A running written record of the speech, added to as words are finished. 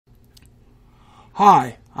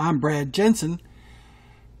Hi, I'm Brad Jensen,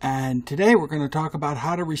 and today we're going to talk about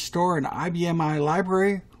how to restore an IBM I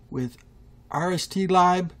library with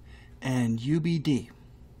RSTLIB and UBD.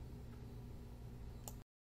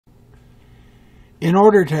 In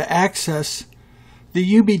order to access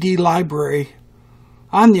the UBD library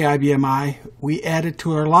on the IBM I, we add it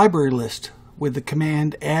to our library list with the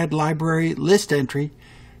command add library list entry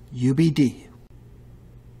UBD.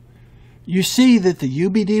 You see that the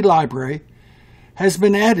UBD library has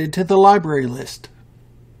been added to the library list.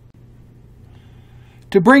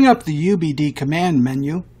 To bring up the UBD command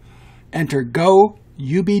menu, enter Go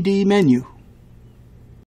UBD menu.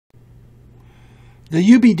 The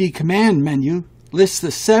UBD command menu lists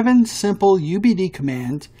the 7 simple UBD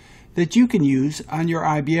commands that you can use on your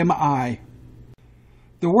IBM I.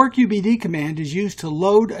 The work UBD command is used to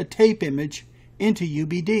load a tape image into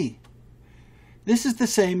UBD. This is the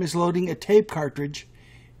same as loading a tape cartridge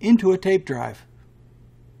into a tape drive.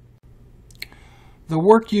 The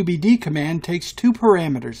work UBD command takes 2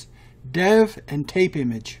 parameters, dev and tape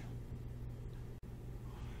image.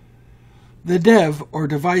 The dev, or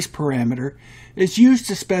device parameter, is used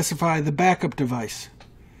to specify the backup device.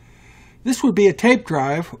 This would be a tape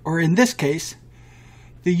drive, or in this case,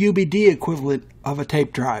 the UBD equivalent of a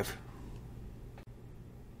tape drive.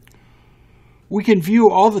 We can view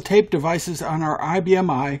all the tape devices on our IBM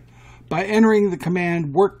I by entering the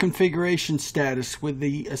command work configuration status with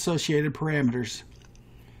the associated parameters.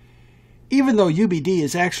 Even though UBD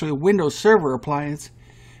is actually a Windows Server appliance,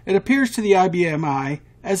 it appears to the IBM I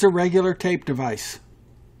as a regular tape device.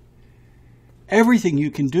 Everything you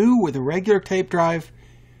can do with a regular tape drive,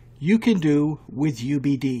 you can do with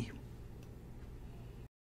UBD.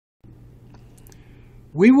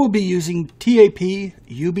 We will be using TAP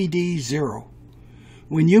UBD 0.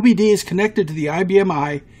 When UBD is connected to the IBM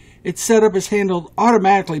I, its setup is handled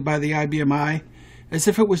automatically by the IBM I as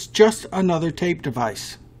if it was just another tape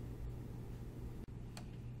device.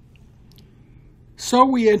 So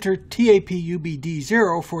we enter TAP UBD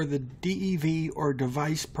 0 for the DEV, or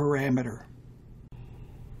device parameter.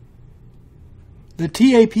 The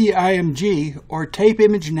TAP IMG, or tape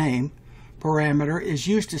image name, parameter is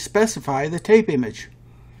used to specify the tape image.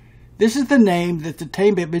 This is the name that the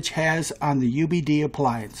tape image has on the UBD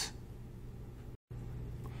appliance.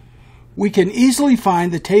 We can easily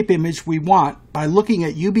find the tape image we want by looking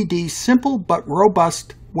at UBD's simple but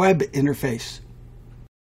robust web interface.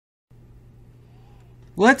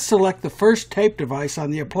 Let's select the first tape device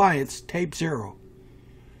on the appliance, tape 0.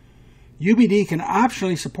 UBD can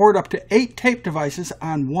optionally support up to 8 tape devices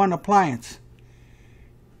on one appliance.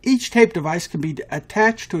 Each tape device can be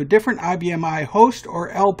attached to a different IBM I host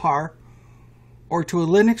or LPAR, or to a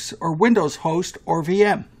Linux or Windows host or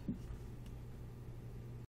VM.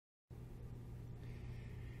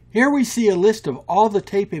 Here we see a list of all the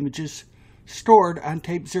tape images stored on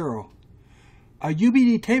tape 0. A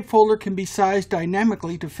UBD tape folder can be sized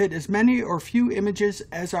dynamically to fit as many or few images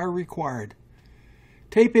as are required.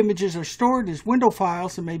 Tape images are stored as window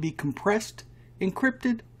files and may be compressed,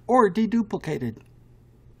 encrypted, or deduplicated.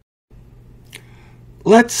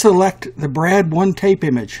 Let's select the Brad1 tape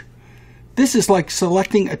image. This is like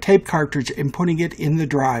selecting a tape cartridge and putting it in the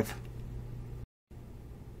drive.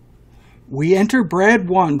 We enter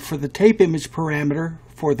Brad1 for the tape image parameter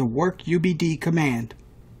for the work UBD command.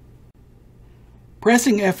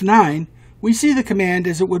 Pressing F9, we see the command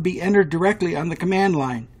as it would be entered directly on the command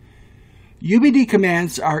line. UBD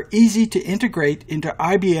commands are easy to integrate into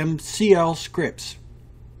IBM CL scripts.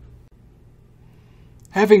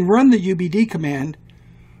 Having run the UBD command,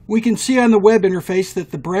 we can see on the web interface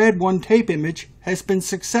that the Brad1 tape image has been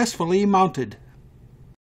successfully mounted.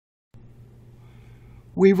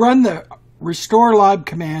 We run the RSTLIB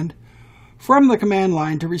command from the command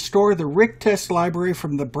line to restore the RIC test library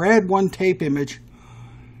from the Brad1 tape image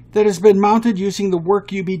that has been mounted using the work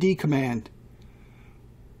UBD command.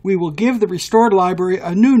 We will give the restored library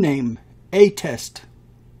a new name, A-test.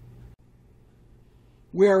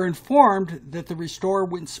 We are informed that the restore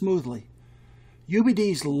went smoothly.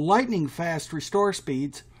 UBD's lightning-fast restore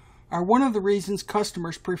speeds are one of the reasons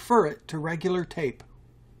customers prefer it to regular tape.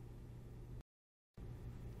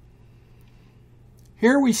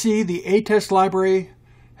 Here we see the A-test library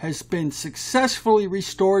has been successfully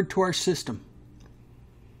restored to our system.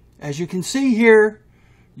 As you can see here,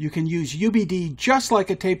 you can use UBD just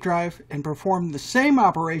like a tape drive and perform the same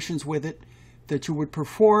operations with it that you would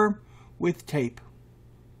perform with tape.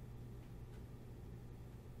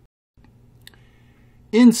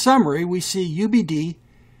 In summary, we see UBD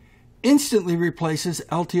instantly replaces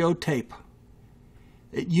LTO tape.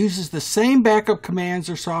 It uses the same backup commands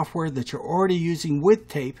or software that you're already using with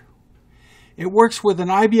tape. It works with an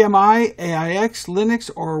IBM i, AIX,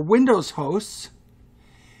 Linux, or Windows hosts.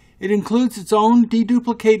 It includes its own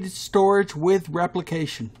deduplicated storage with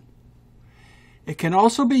replication. It can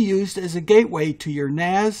also be used as a gateway to your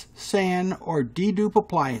NAS, SAN, or dedupe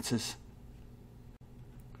appliances.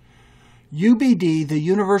 UBD, the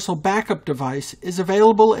Universal Backup Device, is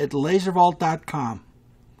available at LaserVault.com.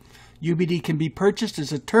 UBD can be purchased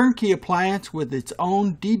as a turnkey appliance with its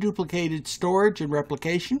own deduplicated storage and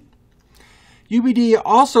replication. UBD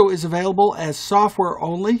also is available as software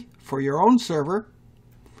only for your own server.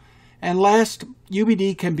 And last,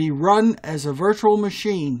 UBD can be run as a virtual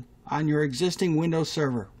machine on your existing Windows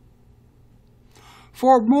server.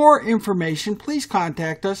 For more information, please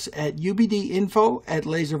contact us at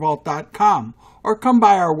ubdinfo@laservault.com or come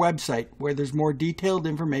by our website where there's more detailed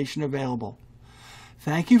information available.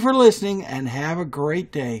 Thank you for listening and have a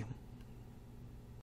great day.